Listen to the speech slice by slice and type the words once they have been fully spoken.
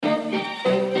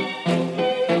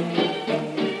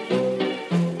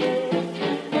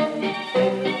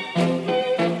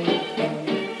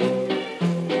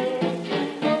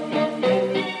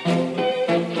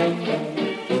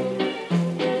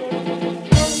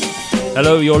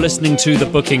Hello, you're listening to The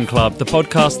Booking Club, the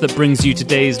podcast that brings you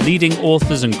today's leading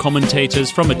authors and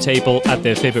commentators from a table at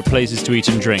their favourite places to eat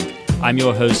and drink. I'm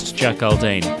your host, Jack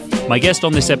Aldane. My guest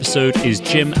on this episode is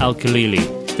Jim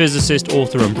Al-Khalili, physicist,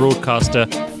 author and broadcaster,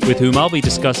 with whom I'll be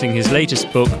discussing his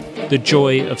latest book, The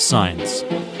Joy of Science.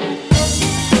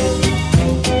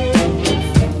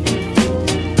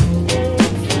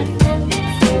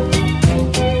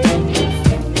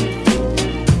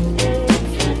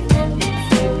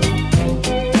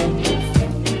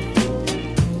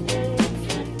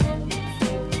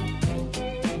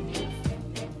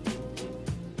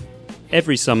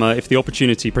 Every summer, if the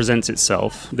opportunity presents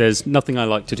itself, there's nothing I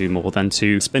like to do more than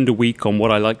to spend a week on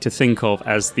what I like to think of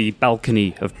as the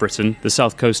balcony of Britain, the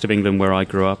south coast of England where I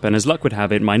grew up. And as luck would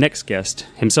have it, my next guest,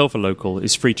 himself a local,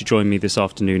 is free to join me this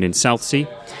afternoon in Southsea.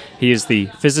 He is the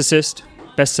physicist,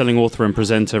 best-selling author and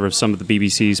presenter of some of the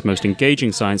BBC's most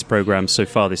engaging science programmes so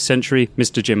far this century,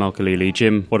 Mr. Jim Al-Khalili.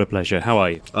 Jim, what a pleasure. How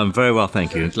are you? I'm very well,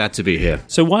 thank you. Glad to be here.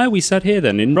 So why are we sat here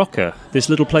then in Rocker, this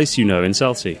little place you know in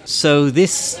Southsea? So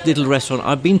this little restaurant,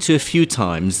 I've been to a few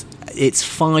times. It's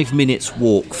 5 minutes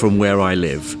walk from where I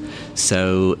live.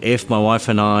 So if my wife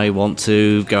and I want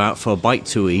to go out for a bite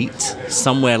to eat,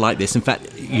 somewhere like this, in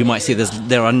fact, you might see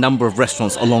there are a number of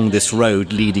restaurants along this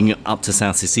road leading up to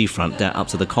Southsea Seafront, down up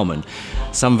to the Common.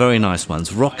 Some very nice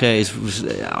ones. Rocker is,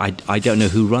 I don't know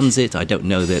who runs it, I don't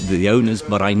know the owners,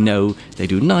 but I know they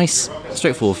do nice,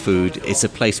 straightforward food. It's a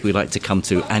place we like to come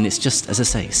to, and it's just, as I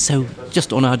say, so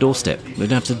just on our doorstep. We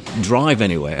don't have to drive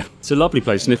anywhere. It's a lovely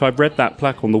place, and if I've read that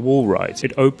plaque on the wall right,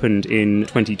 it opened in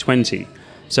 2020.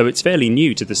 So it's fairly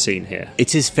new to the scene here.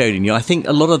 It is fairly new. I think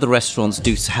a lot of the restaurants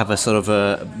do have a sort of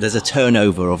there's a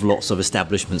turnover of lots of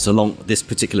establishments along this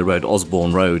particular road,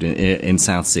 Osborne Road in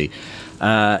Southsea.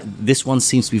 This one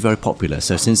seems to be very popular.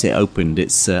 So since it opened,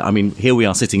 it's, here we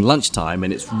are sitting lunchtime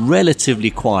and it's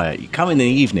relatively quiet. You come in the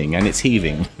evening and it's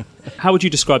heaving. How would you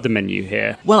describe the menu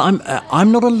here? Well,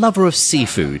 I'm not a lover of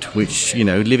seafood, which,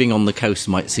 living on the coast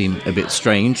might seem a bit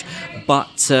strange,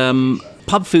 but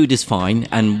pub food is fine,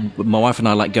 and my wife and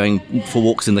I like going for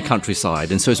walks in the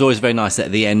countryside, and so it's always very nice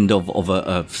at the end of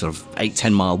a sort of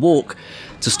 8-10 mile walk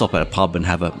to stop at a pub and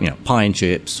have a pie and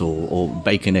chips or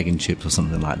bacon, egg and chips or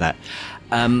something like that.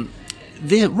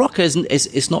 The Rocker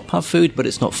it's not pub food, but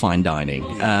it's not fine dining,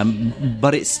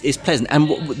 but it's pleasant. And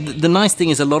the nice thing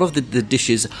is a lot of the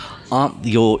dishes aren't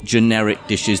your generic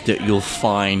dishes that you'll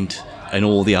find in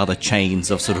all the other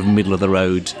chains of sort of middle of the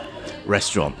road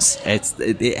restaurants.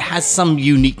 It has some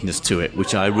uniqueness to it,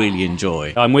 which I really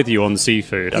enjoy. I'm with you on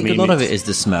seafood. I mean, a lot of it is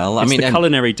the smell. It's the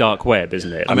culinary dark web,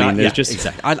 isn't it?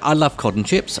 Exactly. I love cod and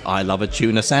chips. I love a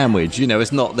tuna sandwich.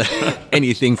 It's not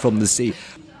anything from the sea.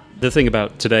 The thing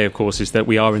about today, of course, is that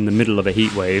we are in the middle of a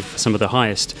heat wave, some of the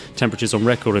highest temperatures on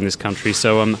record in this country.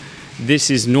 So this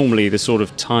is normally the sort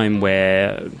of time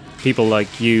where people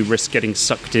like you risk getting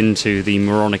sucked into the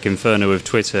moronic inferno of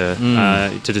Twitter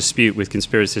to dispute with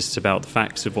conspiracists about the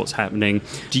facts of what's happening.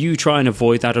 Do you try and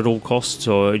avoid that at all costs,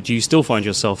 or do you still find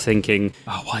yourself thinking,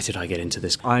 why did I get into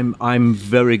this? I'm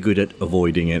very good at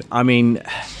avoiding it. I mean,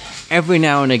 every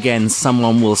now and again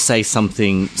someone will say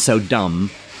something so dumb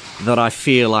that I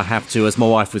feel I have to, as my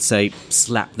wife would say,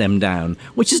 slap them down,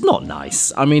 which is not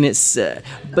nice. I mean, it's,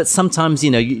 but sometimes,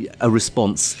 a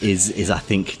response is I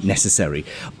think necessary.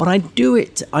 But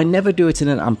I never do it in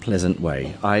an unpleasant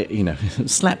way. I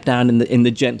slap down in the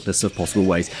gentlest of possible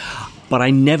ways. But I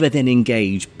never then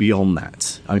engage beyond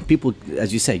that. I mean, people,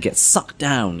 as you say, get sucked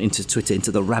down into Twitter,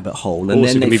 into the rabbit hole. And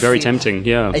then it can be very tempting,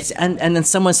 yeah. And then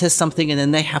someone says something and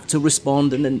then they have to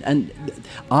respond. And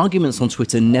arguments on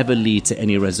Twitter never lead to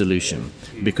any resolution,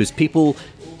 because people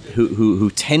who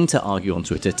tend to argue on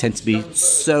Twitter tend to be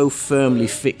so firmly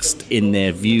fixed in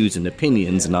their views and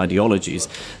opinions and ideologies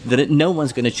that no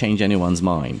one's going to change anyone's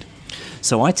mind.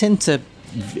 So I tend to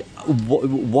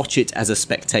watch it as a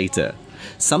spectator.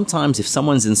 Sometimes if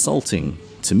someone's insulting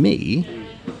to me,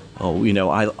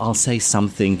 I'll say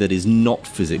something that is not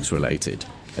physics related,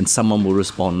 and someone will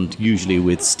respond usually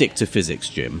with, stick to physics,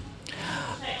 Jim.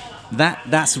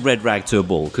 That's red rag to a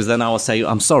bull, because then I will say,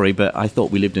 I'm sorry, but I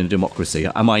thought we lived in a democracy.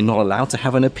 Am I not allowed to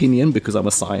have an opinion because I'm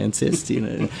a scientist?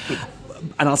 And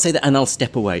I'll say that and I'll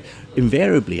step away.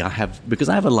 Invariably, because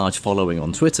I have a large following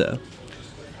on Twitter,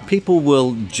 people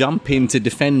will jump in to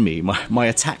defend me, my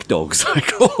attack dogs, I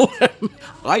call them.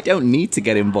 I don't need to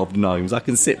get involved in arguments. I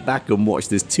can sit back and watch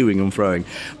this toing and froing.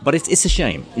 But it's a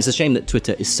shame. It's a shame that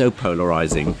Twitter is so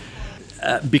polarizing,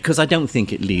 because I don't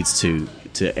think it leads to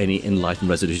any enlightened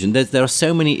resolution. There are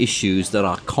so many issues that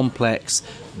are complex,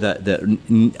 that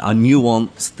are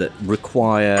nuanced, that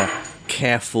require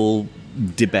careful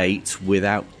debate,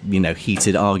 without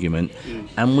heated argument,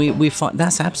 and we find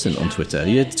that's absent on Twitter.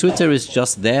 Twitter is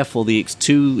just there for the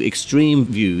two extreme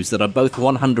views that are both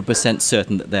 100%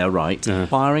 certain that they're right,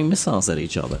 firing missiles at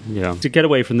each other. Yeah. To get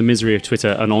away from the misery of Twitter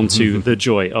and onto the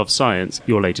joy of science,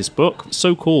 your latest book,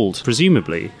 so-called,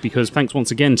 presumably, because thanks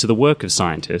once again to the work of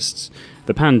scientists,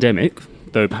 the pandemic,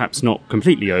 though perhaps not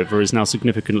completely over, is now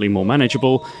significantly more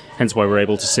manageable, hence why we're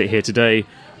able to sit here today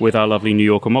with our lovely New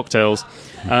Yorker mocktails.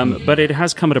 But it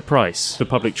has come at a price for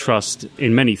public trust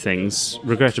in many things,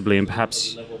 regrettably and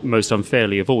perhaps most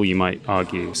unfairly of all, you might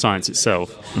argue, science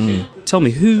itself. Tell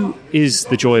me, who is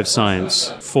the joy of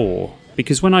science for?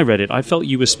 Because when I read it, I felt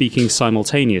you were speaking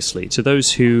simultaneously to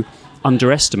those who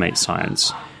underestimate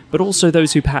science, but also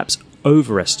those who perhaps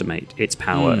overestimate its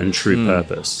power and true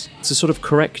purpose. It's a sort of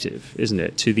corrective, isn't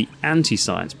it, to the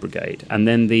anti-science brigade and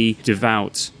then the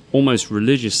devout, almost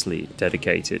religiously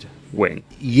dedicated wing.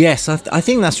 Yes, I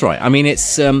think that's right. I mean,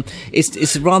 it's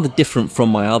rather different from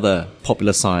my other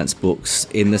popular science books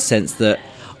in the sense that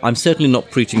I'm certainly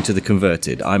not preaching to the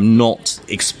converted. I'm not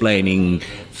explaining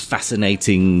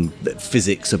fascinating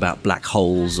physics about black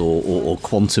holes or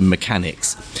quantum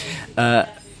mechanics.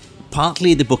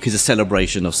 Partly the book is a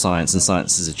celebration of science and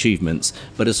science's achievements,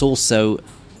 but it's also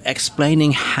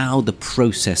explaining how the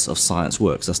process of science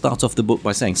works. I start off the book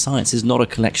by saying science is not a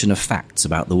collection of facts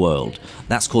about the world.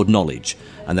 That's called knowledge,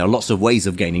 and there are lots of ways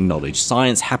of gaining knowledge.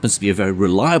 Science happens to be a very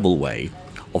reliable way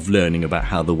of learning about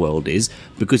how the world is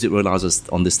because it relies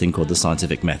on this thing called the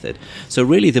scientific method. So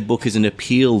really the book is an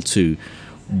appeal to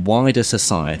wider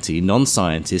society,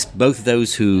 non-scientists, both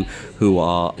those who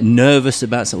are nervous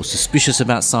about or suspicious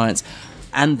about science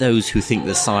and those who think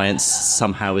that science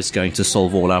somehow is going to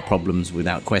solve all our problems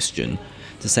without question,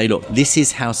 to say, look, this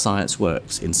is how science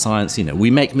works. In science,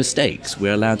 we make mistakes.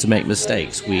 We're allowed to make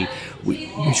mistakes. We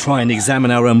try and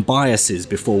examine our own biases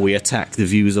before we attack the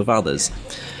views of others.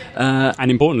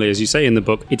 And importantly, as you say in the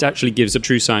book, it actually gives a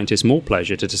true scientist more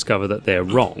pleasure to discover that they're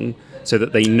wrong so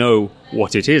that they know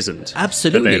what it isn't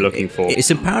Absolutely. That they're looking for. It's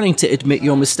empowering to admit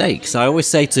your mistakes. I always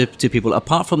say to people,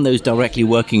 apart from those directly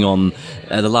working on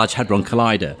the Large Hadron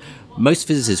Collider, most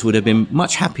physicists would have been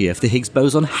much happier if the Higgs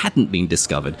boson hadn't been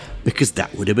discovered, because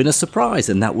that would have been a surprise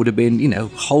and that would have been, a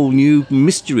whole new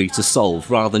mystery to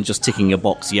solve rather than just ticking a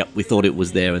box, yep, we thought it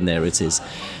was there and there it is.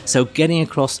 So getting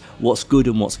across what's good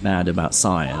and what's bad about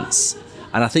science.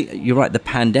 And I think you're right, the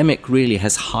pandemic really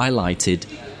has highlighted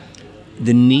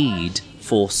the need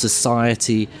for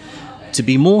society to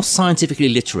be more scientifically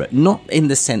literate, not in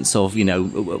the sense of,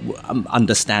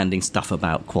 understanding stuff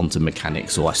about quantum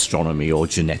mechanics or astronomy or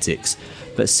genetics,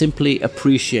 but simply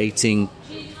appreciating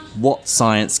what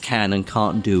science can and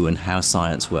can't do and how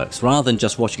science works, rather than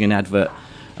just watching an advert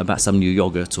about some new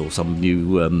yogurt or some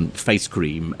new face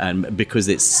cream, and because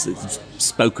it's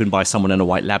spoken by someone in a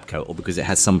white lab coat or because it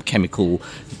has some chemical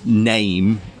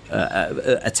name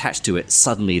attached to it,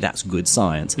 suddenly that's good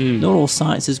science. Not all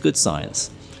science is good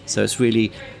science. So it's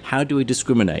really, how do we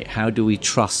discriminate? How do we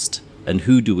trust? And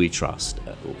who do we trust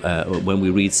when we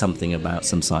read something about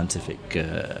some scientific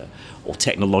or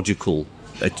technological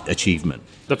achievement?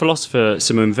 The philosopher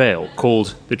Simone Weil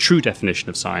called the true definition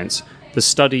of science the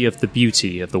study of the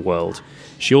beauty of the world.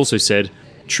 She also said,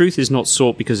 truth is not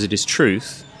sought because it is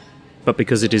truth, but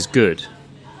because it is good.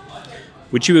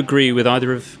 Would you agree with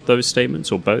either of those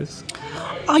statements or both?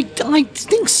 I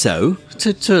think so,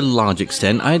 to a large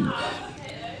extent. I'm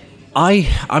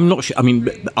not sure. I mean,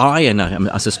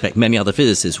 I suspect many other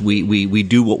physicists, we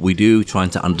do what we do, trying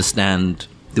to understand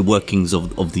the workings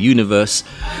of the universe,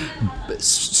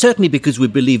 certainly because we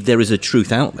believe there is a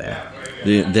truth out there.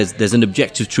 There's an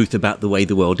objective truth about the way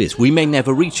the world is. We may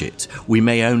never reach it. We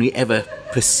may only ever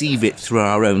perceive it through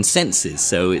our own senses,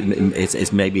 so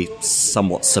it's maybe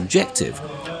somewhat subjective.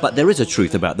 But there is a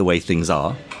truth about the way things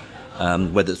are.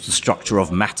 Whether it's the structure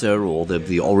of matter or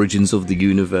the origins of the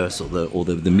universe or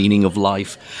the meaning of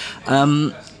life.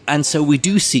 And so we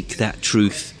do seek that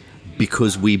truth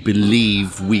because we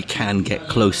believe we can get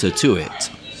closer to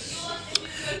it.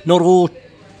 Not all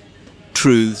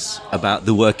truths about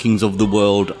the workings of the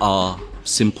world are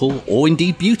simple or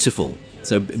indeed beautiful.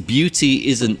 So beauty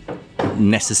isn't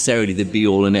necessarily the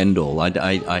be-all and end-all.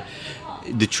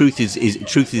 The truth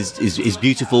is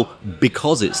beautiful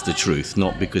because it's the truth,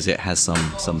 not because it has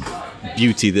some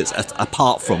beauty that's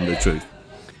apart from the truth.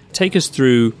 Take us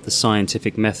through the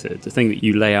scientific method, the thing that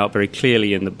you lay out very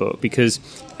clearly in the book, because,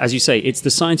 as you say, it's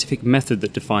the scientific method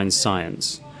that defines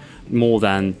science more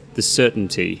than the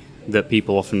certainty that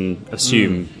people often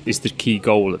assume is the key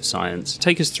goal of science.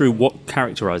 Take us through what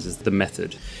characterizes the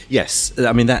method. Yes,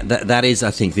 I mean, that is,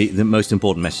 I think, the most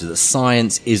important message, that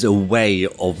science is a way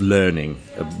of learning,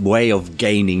 a way of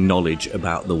gaining knowledge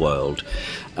about the world.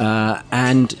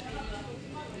 And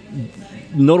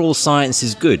not all science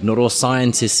is good. Not all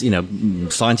scientists,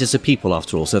 scientists are people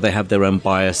after all, so they have their own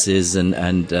biases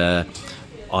and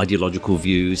ideological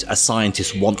views. A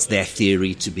scientist wants their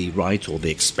theory to be right or the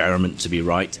experiment to be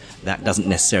right. That doesn't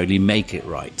necessarily make it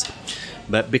right.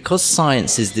 But because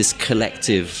science is this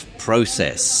collective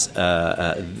process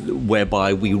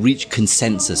whereby we reach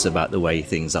consensus about the way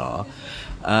things are,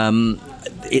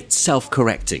 it's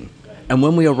self-correcting. And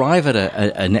when we arrive at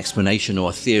an explanation or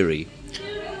a theory,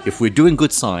 if we're doing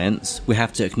good science, we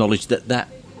have to acknowledge that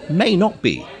may not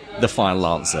be the final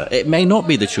answer. It may not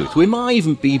be the truth. We might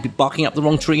even be barking up the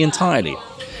wrong tree entirely.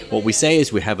 What we say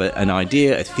is we have an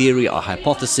idea, a theory, a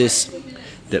hypothesis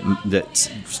that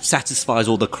satisfies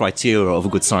all the criteria of a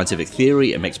good scientific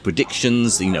theory. It makes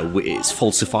predictions. It's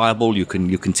falsifiable. You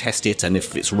can test it, and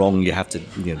if it's wrong, you have to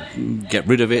get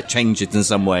rid of it, change it in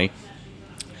some way.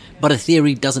 But a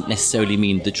theory doesn't necessarily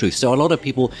mean the truth. So a lot of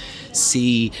people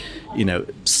see,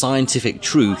 scientific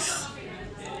truth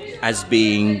as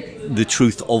being the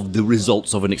truth of the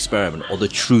results of an experiment or the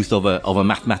truth of a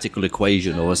mathematical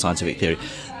equation or a scientific theory.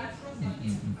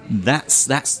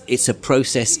 It's a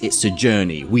process, it's a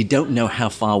journey. We don't know how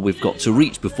far we've got to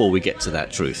reach before we get to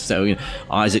that truth. So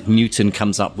Isaac Newton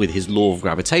comes up with his law of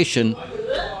gravitation.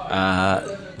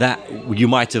 That you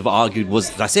might have argued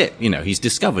that's it. He's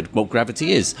discovered what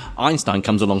gravity is. Einstein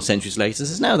comes along centuries later and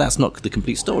says, no, that's not the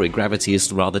complete story. Gravity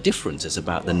is rather different. It's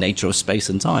about the nature of space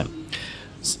and time.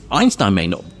 Einstein may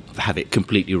not have it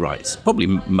completely right, probably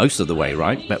most of the way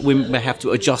right, but we may have to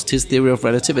adjust his theory of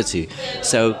relativity.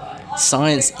 So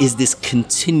science is this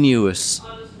continuous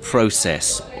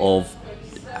process of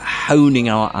honing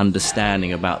our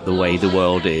understanding about the way the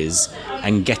world is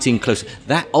and getting closer.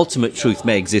 That ultimate truth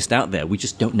may exist out there. We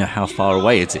just don't know how far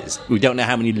away it is. We don't know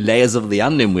how many layers of the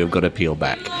onion we've got to peel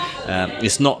back.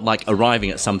 It's not like arriving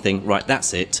at something, right,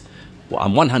 that's it. Well,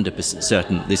 I'm 100%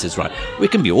 certain this is right. We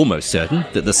can be almost certain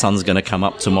that the sun's going to come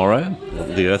up tomorrow.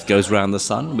 The earth goes around the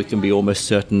sun. We can be almost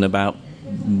certain about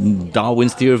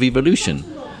Darwin's theory of evolution.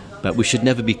 But we should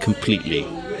never be completely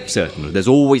certain. There's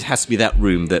always has to be that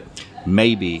room that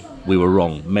maybe we were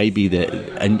wrong. Maybe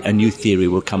a new theory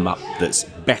will come up that's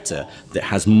better, that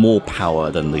has more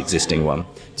power than the existing one.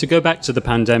 To go back to the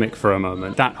pandemic for a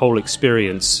moment, that whole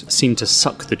experience seemed to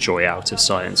suck the joy out of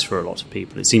science for a lot of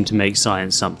people. It seemed to make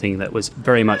science something that was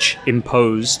very much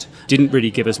imposed, didn't really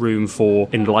give us room for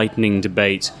enlightening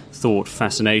debate, thought,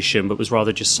 fascination, but was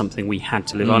rather just something we had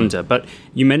to live under. But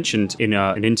you mentioned in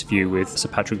an interview with Sir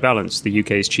Patrick Vallance, the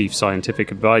UK's chief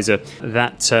scientific advisor,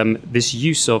 that this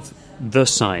use of the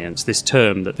science, this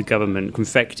term that the government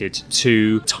confected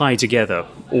to tie together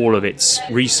all of its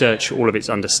research, all of its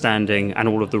understanding, and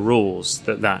all of the rules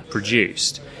that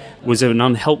produced, was an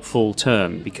unhelpful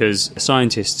term, because a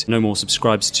scientist no more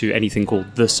subscribes to anything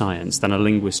called the science than a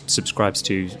linguist subscribes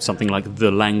to something like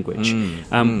the language.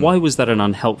 Why was that an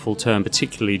unhelpful term,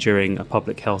 particularly during a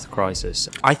public health crisis?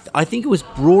 I think it was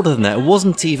broader than that. It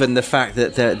wasn't even the fact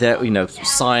that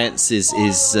science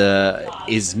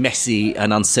is messy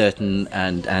and uncertain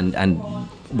and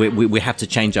we have to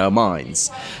change our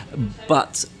minds.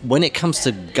 But when it comes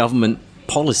to government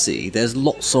policy, there's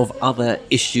lots of other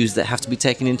issues that have to be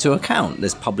taken into account.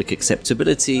 There's public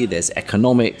acceptability, there's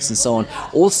economics, and so on.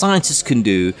 All scientists can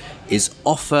do is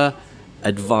offer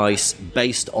advice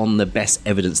based on the best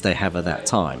evidence they have at that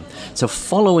time. So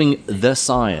following the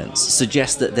science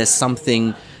suggests that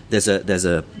there's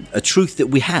a truth that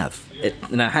we have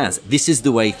in our hands. This is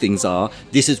the way things are.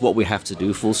 This is what we have to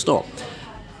do, full stop.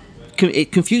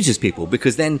 It confuses people,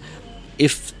 because then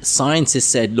if scientists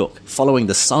said, look, following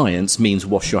the science means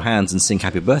wash your hands and sing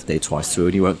happy birthday twice through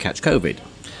and you won't catch COVID.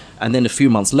 And then a few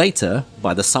months later,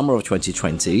 by the summer of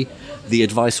 2020, the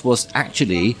advice was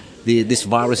actually this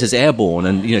virus is airborne,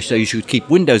 and so you should keep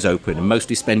windows open and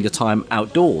mostly spend your time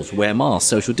outdoors, wear masks,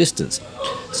 social distance.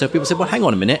 So people said, well, hang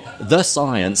on a minute. The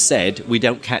science said we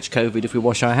don't catch COVID if we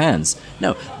wash our hands.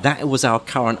 No, that was our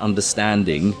current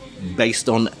understanding based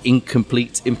on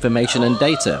incomplete information and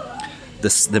data.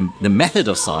 The method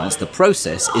of science, the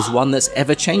process, is one that's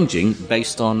ever-changing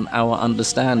based on our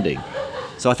understanding.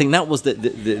 So I think that was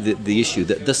the issue,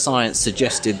 that the science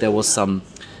suggested there was some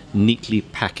neatly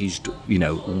packaged,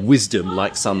 wisdom,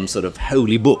 like some sort of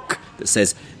holy book that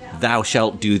says, thou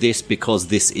shalt do this because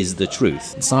this is the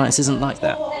truth. Science isn't like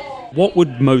that. What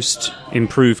would most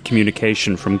improve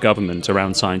communication from government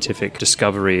around scientific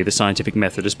discovery, the scientific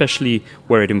method, especially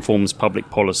where it informs public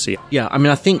policy? Yeah, I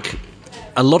mean, I think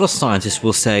a lot of scientists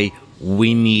will say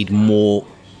we need more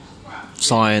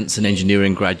science and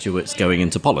engineering graduates going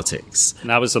into politics. And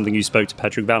that was something you spoke to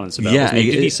Patrick Vallance about, yeah, wasn't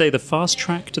he? Did he say the fast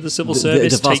track to the civil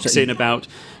service takes in about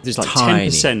there's like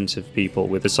 10% of people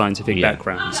with a scientific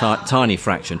background? Tiny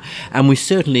fraction. And we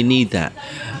certainly need that.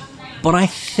 But I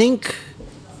think,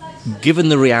 given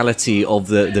the reality of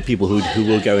the people who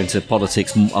will go into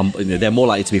politics, they're more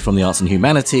likely to be from the arts and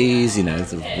humanities,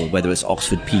 whether it's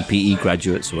Oxford PPE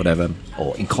graduates or whatever,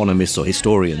 or economists or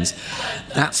historians,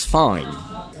 that's fine.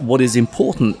 What is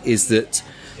important is that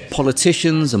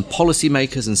politicians and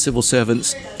policymakers and civil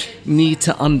servants need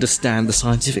to understand the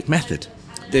scientific method.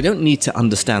 They don't need to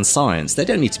understand science. They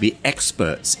don't need to be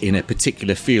experts in a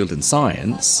particular field in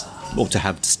science or to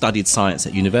have studied science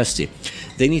at university.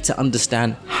 They need to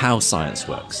understand how science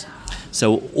works.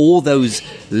 So all those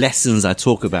lessons I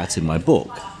talk about in my book,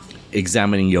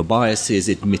 examining your biases,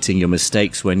 admitting your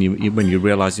mistakes when you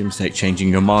realize your mistake, changing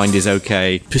your mind is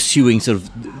okay, pursuing sort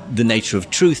of the nature of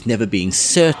truth, never being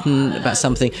certain about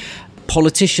something.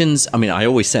 Politicians, I mean, I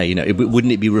always say,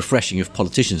 wouldn't it be refreshing if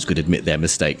politicians could admit their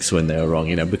mistakes when they were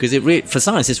wrong, because for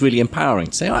science it's really empowering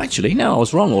to say, oh, actually, no, I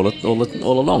was wrong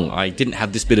all along. I didn't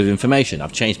have this bit of information.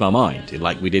 I've changed my mind,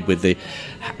 like we did with the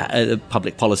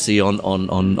public policy on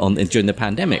during the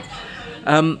pandemic.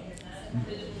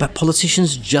 But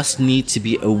politicians just need to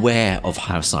be aware of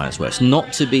how science works,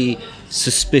 not to be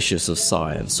suspicious of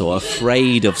science or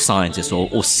afraid of scientists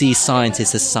or see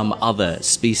scientists as some other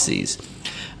species.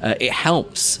 It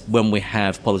helps when we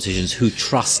have politicians who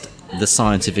trust the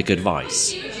scientific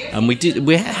advice. And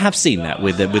we have seen that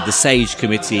with the SAGE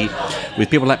committee, with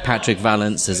people like Patrick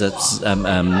Vallance as a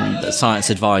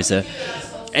science advisor.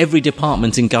 Every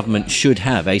department in government should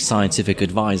have a scientific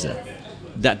advisor.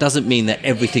 That doesn't mean that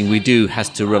everything we do has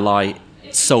to rely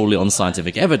solely on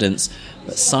scientific evidence,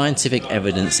 but scientific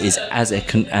evidence is as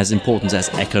important as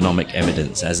economic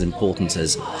evidence, as important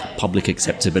as public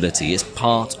acceptability. It's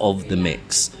part of the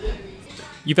mix.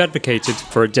 You've advocated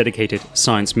for a dedicated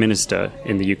science minister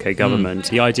in the UK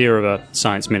government. The idea of a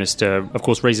science minister, of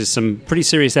course, raises some pretty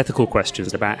serious ethical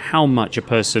questions about how much a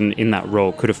person in that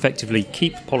role could effectively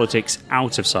keep politics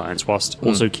out of science whilst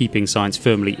also keeping science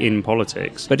firmly in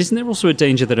politics. But isn't there also a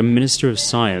danger that a minister of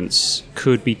science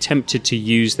could be tempted to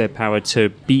use their power to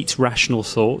beat rational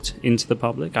thought into the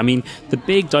public? I mean, the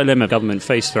big dilemma government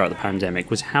faced throughout the pandemic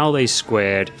was how they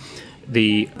squared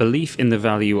the belief in the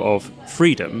value of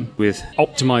freedom with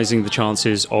optimizing the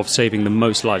chances of saving the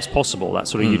most lives possible, that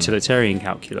sort of utilitarian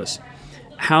calculus.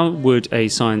 How would a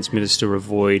science minister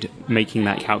avoid making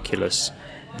that calculus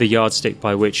the yardstick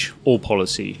by which all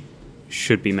policy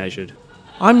should be measured?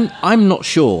 I'm not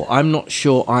sure.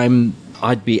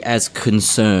 I'd be as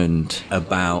concerned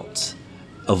about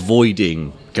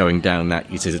avoiding going down that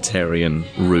utilitarian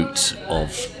route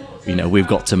of we've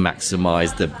got to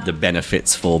maximize the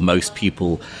benefits for most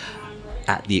people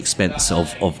at the expense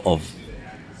of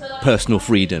personal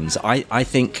freedoms. I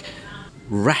think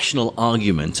rational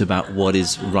argument about what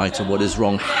is right and what is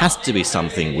wrong has to be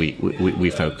something we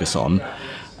focus on.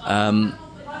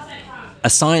 A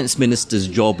science minister's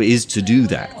job is to do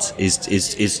that,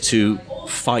 is to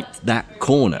fight that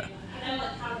corner.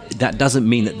 That doesn't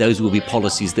mean that those will be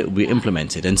policies that will be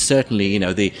implemented. And certainly,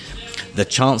 the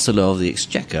Chancellor of the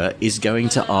Exchequer is going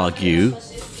to argue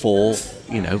for,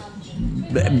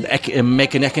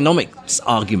 make an economics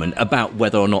argument about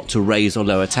whether or not to raise or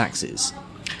lower taxes.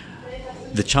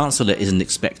 The Chancellor isn't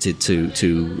expected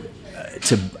to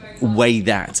weigh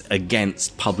that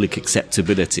against public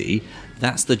acceptability.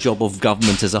 That's the job of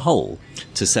government as a whole,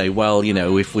 to say, well,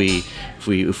 if we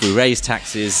raise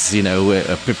taxes,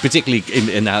 particularly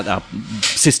in our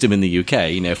system in the UK,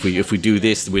 if we do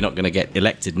this, we're not going to get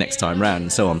elected next time round,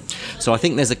 and so on. So I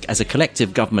think as a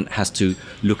collective, government has to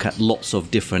look at lots of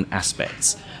different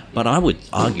aspects. But I would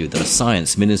argue that a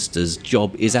science minister's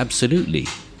job is absolutely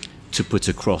to put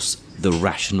across the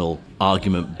rational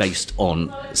argument based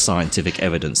on scientific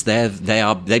evidence.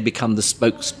 They become the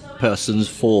spokespersons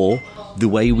for the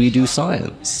way we do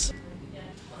science.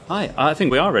 Hi, I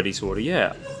think we are ready to order,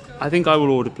 yeah. I think I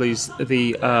will order, please,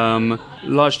 the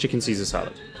large chicken Caesar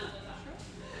salad.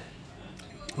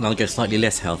 And I'll go slightly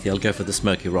less healthy. I'll go for the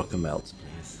smoky rock and melt,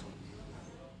 please.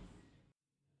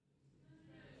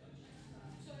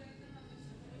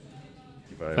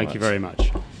 Thank you very much.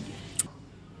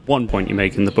 One point you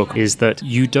make in the book is that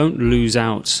you don't lose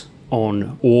out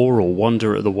on awe or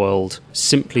wonder at the world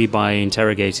simply by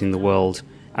interrogating the world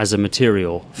as a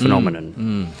material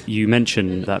phenomenon. You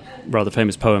mentioned that rather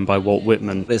famous poem by Walt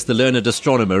Whitman. It's the learned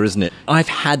astronomer, isn't it? I've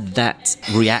had that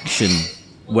reaction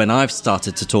when I've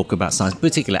started to talk about science,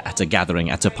 particularly at a gathering,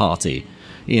 at a party.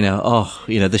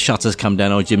 The shutters come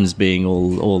down. Jim's being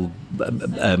all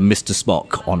Mr.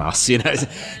 Spock on us.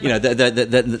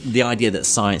 The idea that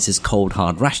science is cold,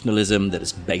 hard rationalism, that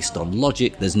it's based on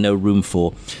logic. There's no room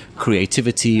for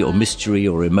creativity or mystery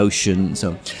or emotion.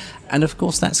 And of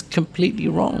course, that's completely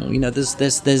wrong.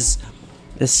 There's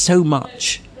so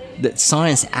much that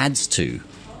science adds to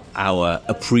our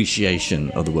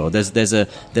appreciation of the world. There's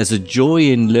a joy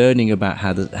in learning about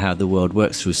how the world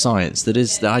works through science that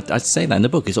is, I say that in the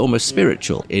book, is almost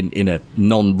spiritual in a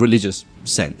non-religious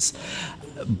sense.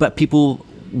 But people,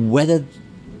 whether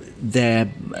their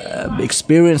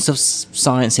experience of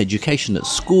science education at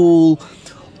school,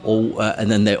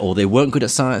 or they weren't good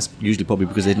at science, usually probably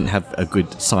because they didn't have a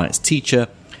good science teacher,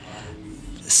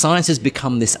 science has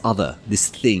become this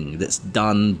thing that's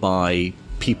done by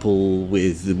people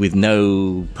with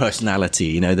no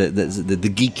personality, the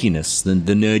geekiness,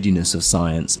 the nerdiness of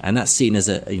science, and that's seen as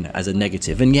a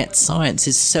negative. And yet science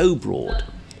is so broad,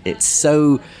 it's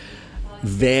so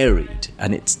varied,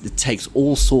 and it takes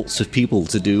all sorts of people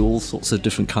to do all sorts of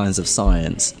different kinds of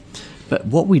science. But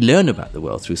what we learn about the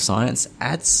world through science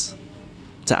adds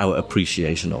to our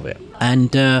appreciation of it.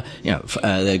 And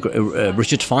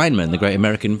Richard Feynman, the great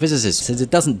American physicist, says it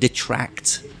doesn't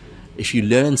detract. If you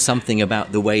learn something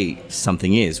about the way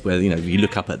something is, where if you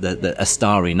look up at a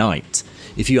starry night,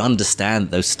 if you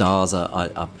understand those stars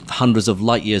are hundreds of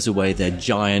light years away, they're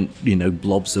giant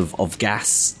blobs of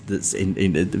gas that's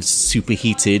in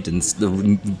superheated, and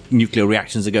the nuclear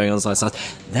reactions are going on the side.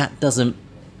 That doesn't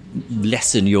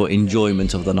lessen your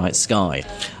enjoyment of the night sky.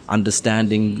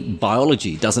 Understanding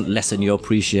biology doesn't lessen your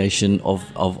appreciation of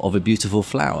a beautiful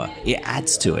flower. It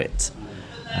adds to it.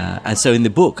 And so in the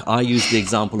book, I use the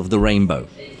example of the rainbow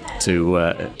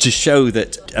to show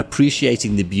that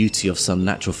appreciating the beauty of some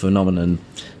natural phenomenon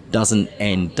doesn't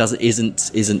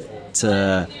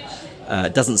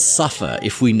suffer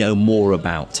if we know more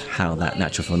about how that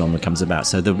natural phenomenon comes about.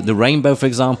 So the rainbow, for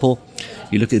example,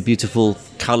 you look at the beautiful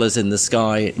colors in the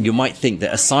sky, you might think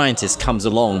that a scientist comes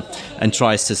along and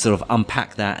tries to sort of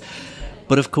unpack that.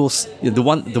 But of course, the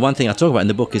one thing I talk about in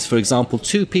the book is, for example,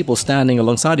 two people standing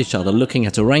alongside each other looking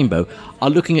at a rainbow are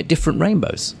looking at different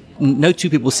rainbows. No two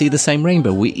people see the same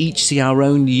rainbow. We each see our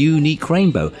own unique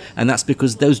rainbow. And that's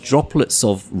because those droplets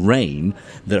of rain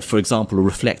that, for example, are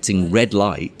reflecting red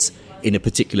light in a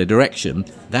particular direction,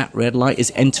 that red light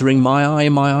is entering my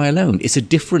eye alone. It's a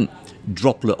different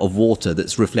droplet of water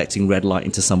that's reflecting red light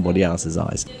into somebody else's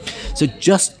eyes. So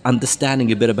just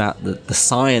understanding a bit about the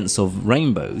science of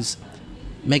rainbows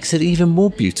makes it even more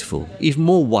beautiful, even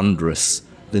more wondrous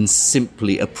than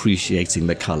simply appreciating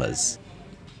the colours.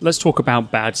 Let's talk about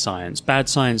bad science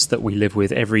that we live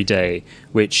with every day,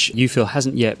 which you feel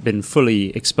hasn't yet been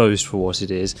fully exposed for what it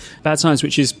is. Bad science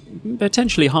which is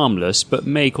potentially harmless, but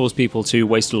may cause people to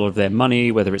waste a lot of their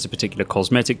money, whether it's a particular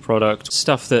cosmetic product,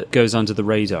 stuff that goes under the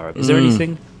radar. Is there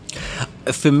anything?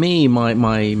 For me,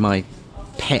 my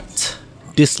pet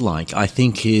dislike, I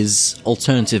think, is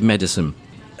alternative medicine.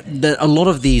 A lot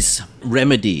of these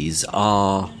remedies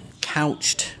are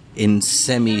couched in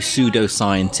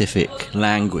semi-pseudo-scientific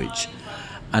language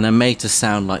and are made to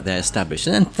sound like they're established.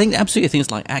 And absolutely things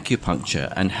like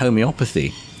acupuncture and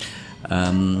homeopathy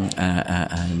and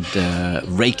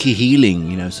Reiki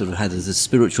healing, sort of has a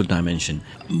spiritual dimension.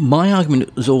 My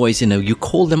argument was always, you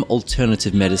call them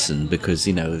alternative medicine because,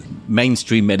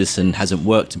 mainstream medicine hasn't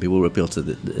worked and people will appeal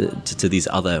to these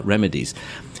other remedies.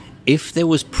 If there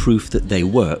was proof that they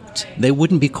worked, they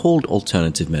wouldn't be called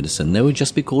alternative medicine. They would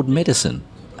just be called medicine.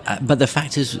 But the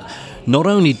fact is, not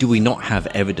only do we not have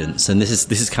evidence, and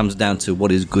this comes down to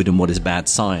what is good and what is bad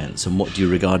science, and what do you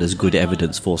regard as good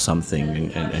evidence for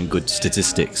something and good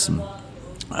statistics.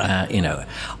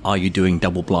 Are you doing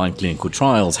double-blind clinical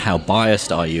trials? How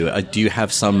biased are you? Do you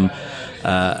have some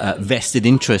vested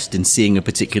interest in seeing a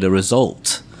particular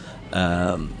result?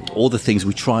 All the things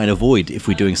we try and avoid if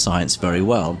we're doing science very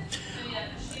well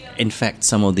infect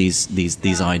some of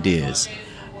these ideas.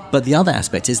 But the other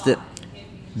aspect is that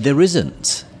there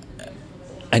isn't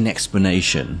an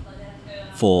explanation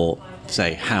for,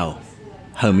 say, how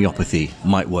homeopathy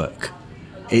might work.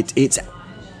 It's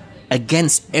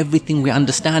against everything we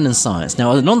understand in science.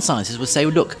 Now, the non-scientists will say,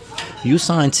 well, look, you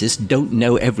scientists don't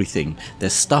know everything.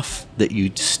 There's stuff that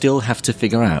you still have to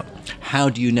figure out. How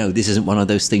do you know this isn't one of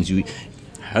those things?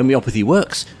 Homeopathy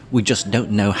works, we just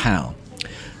don't know how.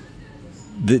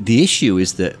 The issue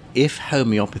is that if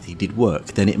homeopathy did work,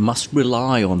 then it must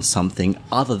rely on something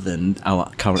other than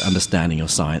our current understanding of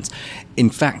science.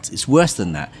 In fact, it's worse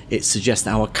than that. It suggests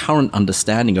our current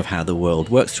understanding of how the world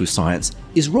works through science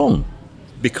is wrong,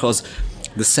 because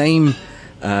the same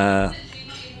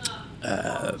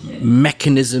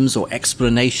mechanisms or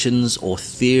explanations or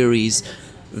theories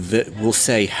that will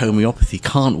say homeopathy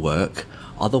can't work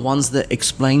are the ones that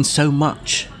explain so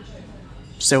much,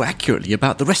 so accurately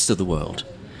about the rest of the world.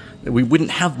 We wouldn't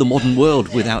have the modern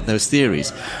world without those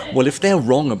theories. Well, if they're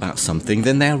wrong about something,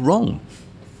 then they're wrong.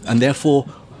 And therefore,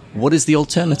 what is the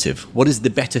alternative? What is the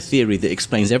better theory that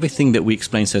explains everything that we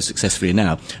explain so successfully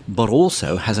now, but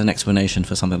also has an explanation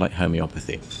for something like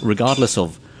homeopathy, regardless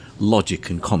of logic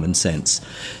and common sense?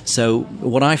 So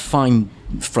what I find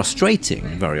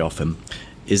frustrating very often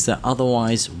is that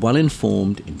otherwise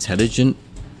well-informed, intelligent,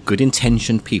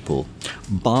 good-intentioned people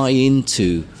buy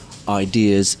into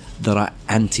ideas that are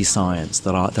anti-science,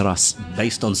 that are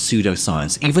based on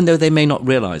pseudoscience, even though they may not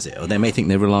realize it, or they may think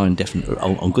they rely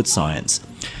on good science.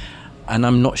 And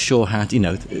I'm not sure how to,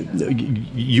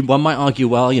 one might argue,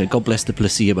 well, God bless the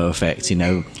placebo effect.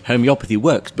 Homeopathy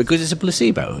works because it's a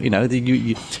placebo.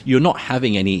 You're not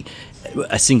having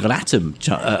a single atom.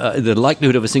 The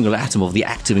likelihood of a single atom of the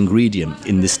active ingredient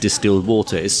in this distilled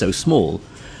water is so small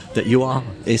that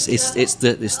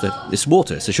it's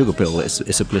water. It's a sugar pill.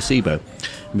 It's a placebo.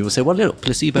 And people say, well, look,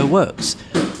 placebo works.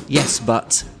 Yes,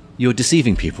 but you're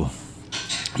deceiving people.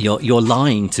 You're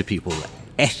lying to people.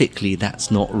 Ethically, that's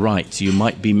not right. You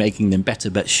might be making them better,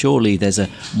 but surely there's a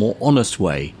more honest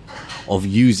way of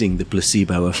using the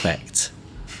placebo effect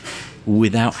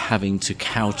without having to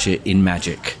couch it in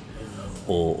magic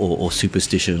or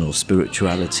superstition or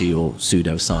spirituality or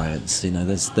pseudoscience.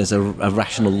 There's a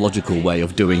rational, logical way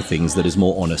of doing things that is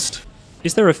more honest.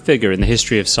 Is there a figure in the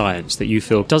history of science that you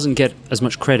feel doesn't get as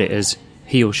much credit as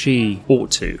he or she ought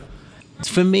to?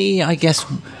 For me, I guess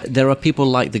there are people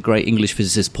like the great English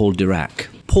physicist Paul Dirac.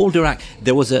 Paul Dirac,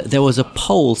 there was a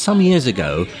poll some years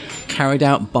ago carried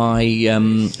out by a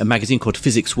magazine called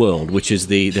Physics World, which is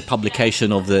the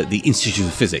publication of the Institute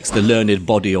of Physics, the learned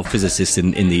body of physicists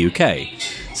in the UK.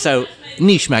 So,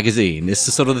 niche magazine. It's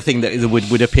the sort of the thing that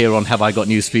would appear on Have I Got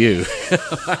News for You?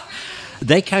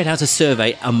 They carried out a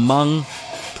survey among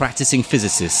practicing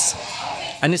physicists.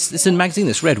 And it's a magazine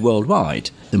that's read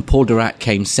worldwide. And Paul Dirac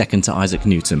came second to Isaac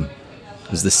Newton. He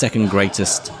was the second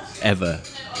greatest ever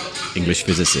English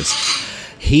physicist.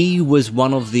 He was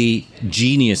one of the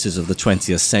geniuses of the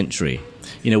 20th century.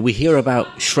 We hear about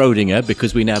Schrödinger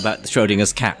because we know about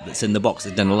Schrödinger's cat that's in the box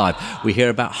that's dead and alive. We hear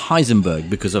about Heisenberg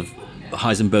because of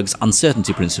Heisenberg's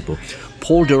uncertainty principle.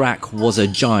 Paul Dirac was a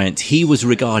giant. He was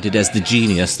regarded as the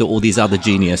genius that all these other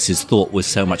geniuses thought was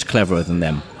so much cleverer than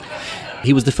them.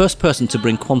 He was the first person to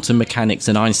bring quantum mechanics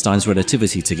and Einstein's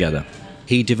relativity together.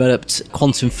 He developed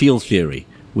quantum field theory,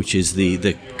 which is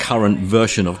the current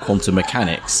version of quantum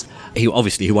mechanics. He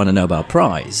won a Nobel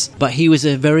Prize, but he was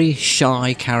a very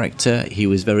shy character. He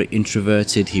was very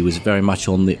introverted. He was very much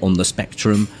on the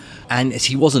spectrum, and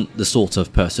he wasn't the sort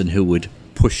of person who would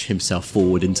push himself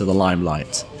forward into the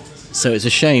limelight. So it's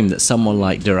a shame that someone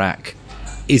like Dirac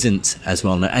isn't as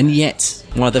well known, and yet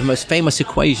one of the most famous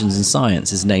equations in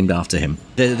science is named after him.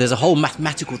 There's a whole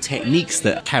mathematical techniques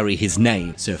that carry his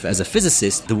name. So as a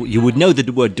physicist, you would know the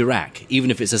word Dirac,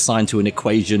 even if it's assigned to an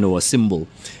equation or a symbol,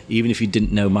 even if you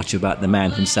didn't know much about the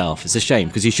man himself. It's a shame,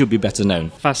 because he should be better known.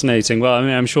 Fascinating. Well,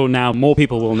 I'm sure now more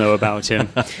people will know about him.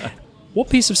 What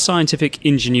piece of scientific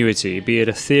ingenuity, be it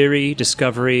a theory,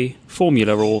 discovery,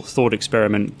 formula, or thought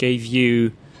experiment, gave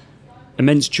you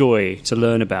immense joy to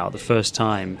learn about the first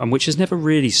time, and which has never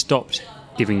really stopped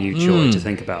giving you joy to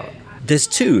think about? There's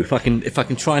two, if I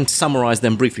can try and summarize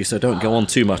them briefly so I don't go on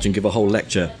too much and give a whole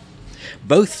lecture.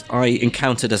 Both I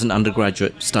encountered as an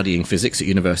undergraduate studying physics at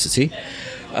university.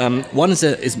 One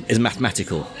is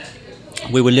mathematical.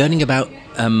 We were learning about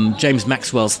James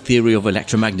Maxwell's theory of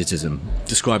electromagnetism,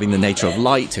 describing the nature of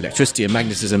light, electricity and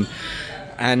magnetism,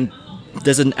 and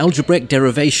there's an algebraic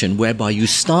derivation whereby you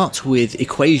start with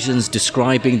equations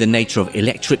describing the nature of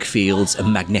electric fields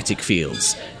and magnetic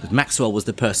fields. Maxwell was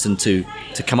the person to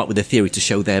come up with a theory to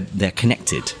show they're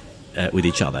connected with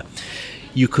each other.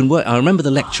 You can work. I remember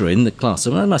the lecturer in the class,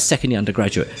 I'm a second year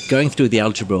undergraduate, going through the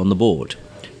algebra on the board,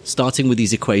 starting with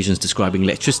these equations describing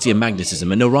electricity and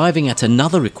magnetism, and arriving at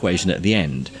another equation at the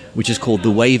end, which is called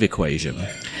the wave equation.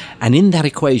 And in that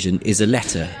equation is a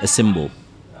letter, a symbol.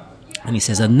 And he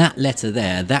says, and that letter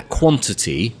there, that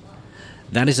quantity,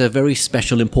 that is a very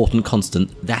special, important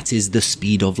constant. That is the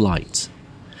speed of light.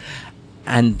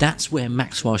 And that's where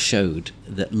Maxwell showed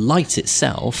that light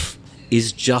itself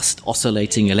is just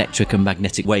oscillating electric and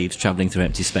magnetic waves traveling through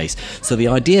empty space. So the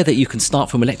idea that you can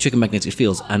start from electric and magnetic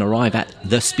fields and arrive at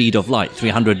the speed of light,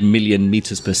 300 million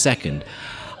meters per second,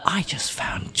 I just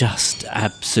found just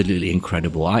absolutely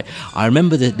incredible. I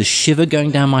remember the shiver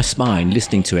going down my spine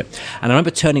listening to it, and I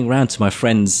remember turning around to my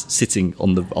friends sitting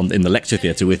in the lecture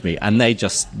theatre with me, and they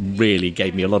just really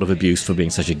gave me a lot of abuse for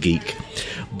being such a geek.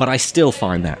 But I still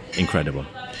find that incredible.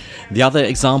 The other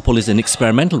example is an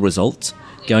experimental result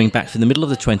going back to the middle of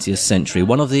the 20th century,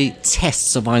 one of the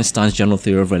tests of Einstein's general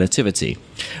theory of relativity,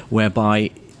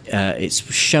 whereby it's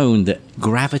shown that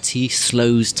gravity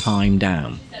slows time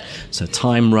down. So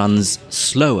time runs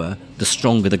slower the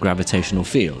stronger the gravitational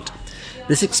field.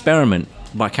 This experiment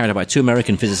carried out by two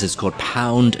American physicists called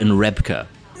Pound and Rebka.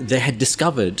 They had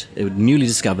newly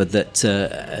discovered that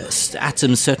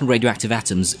certain radioactive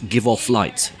atoms give off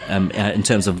light in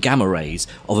terms of gamma rays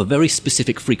of a very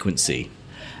specific frequency.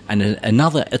 And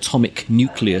another atomic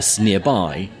nucleus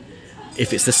nearby,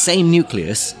 if it's the same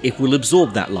nucleus, it will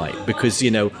absorb that light because,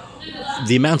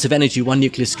 the amount of energy one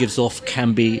nucleus gives off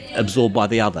can be absorbed by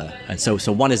the other. And so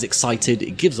one is excited,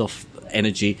 it gives off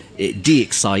energy, it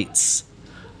de-excites,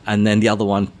 and then the other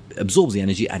one absorbs the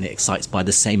energy and it excites by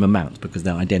the same amount because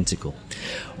they're identical.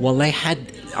 Well, they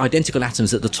had identical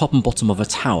atoms at the top and bottom of a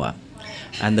tower,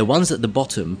 and the ones at the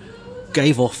bottom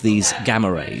gave off these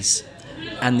gamma rays,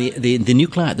 and the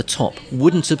nuclei at the top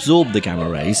wouldn't absorb the gamma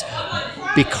rays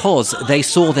because they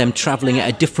saw them travelling at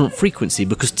a different frequency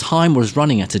because time was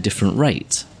running at a different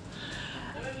rate.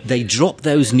 They dropped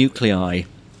those nuclei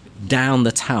down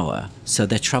the tower, so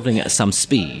they're travelling at some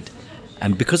speed.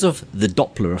 And because of the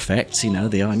Doppler effect,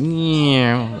 they are...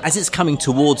 As it's coming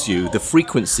towards you, the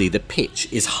frequency, the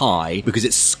pitch is high because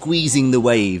it's squeezing the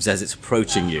waves as it's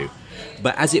approaching you.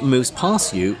 But as it moves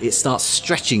past you, it starts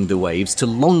stretching the waves to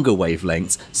longer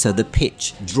wavelengths, so the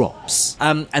pitch drops.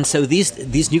 And so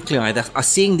these nuclei are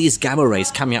seeing these gamma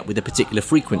rays coming out with a particular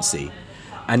frequency.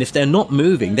 And if they're not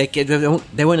moving,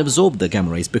 they won't absorb the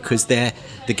gamma rays because the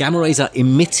gamma rays are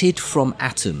emitted from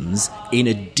atoms in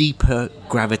a deeper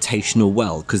gravitational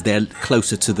well because they're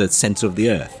closer to the center of the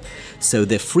Earth. So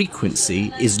their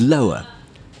frequency is lower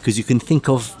because you can think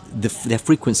of their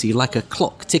frequency like a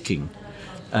clock ticking.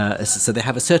 So they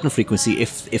have a certain frequency.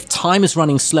 If time is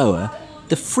running slower,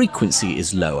 the frequency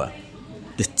is lower.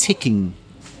 The ticking,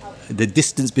 the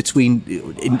distance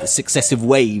between successive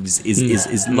waves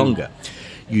is longer.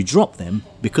 You drop them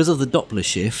because of the Doppler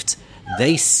shift.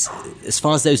 As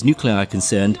far as those nuclei are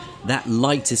concerned, that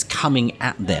light is coming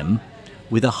at them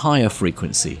with a higher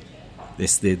frequency.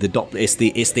 It's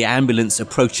the ambulance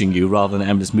approaching you rather than the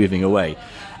ambulance moving away,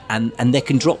 and they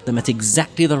can drop them at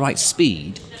exactly the right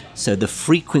speed. So the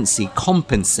frequency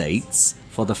compensates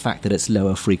for the fact that it's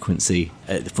lower frequency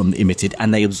from the emitted,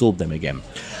 and they absorb them again.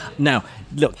 Now,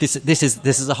 look, this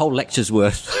is a whole lecture's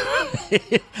worth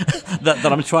that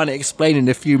I'm trying to explain in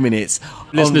a few minutes.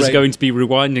 Listeners are going to be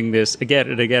rewinding this again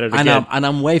and again and again. And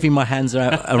I'm waving my hands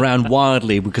around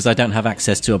wildly because I don't have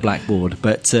access to a blackboard.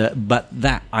 But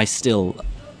that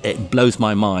it blows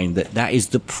my mind that is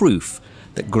the proof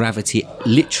that gravity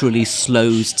literally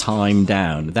slows time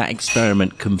down. That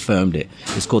experiment confirmed it.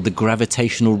 It's called the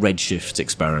gravitational redshift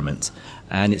experiment,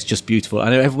 and it's just beautiful.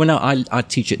 I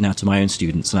teach it now to my own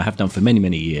students, and I have done for many,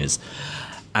 many years.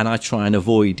 And I try and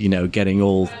avoid, getting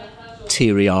all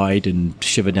teary-eyed and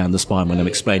shiver down the spine when I'm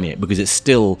explaining it, because it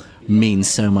still means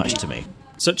so much to me.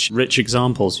 Such rich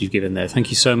examples you've given there. Thank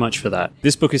you so much for that.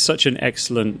 This book is such an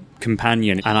excellent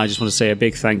companion, and I just want to say a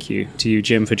big thank you to you,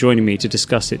 Jim, for joining me to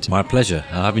discuss it. My pleasure.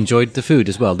 I've enjoyed the food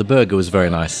as well. The burger was very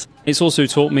nice. It's also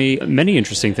taught me many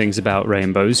interesting things about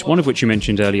rainbows, one of which you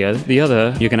mentioned earlier. The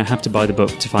other, you're going to have to buy the book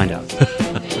to find out.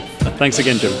 Thanks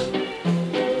again, Jim.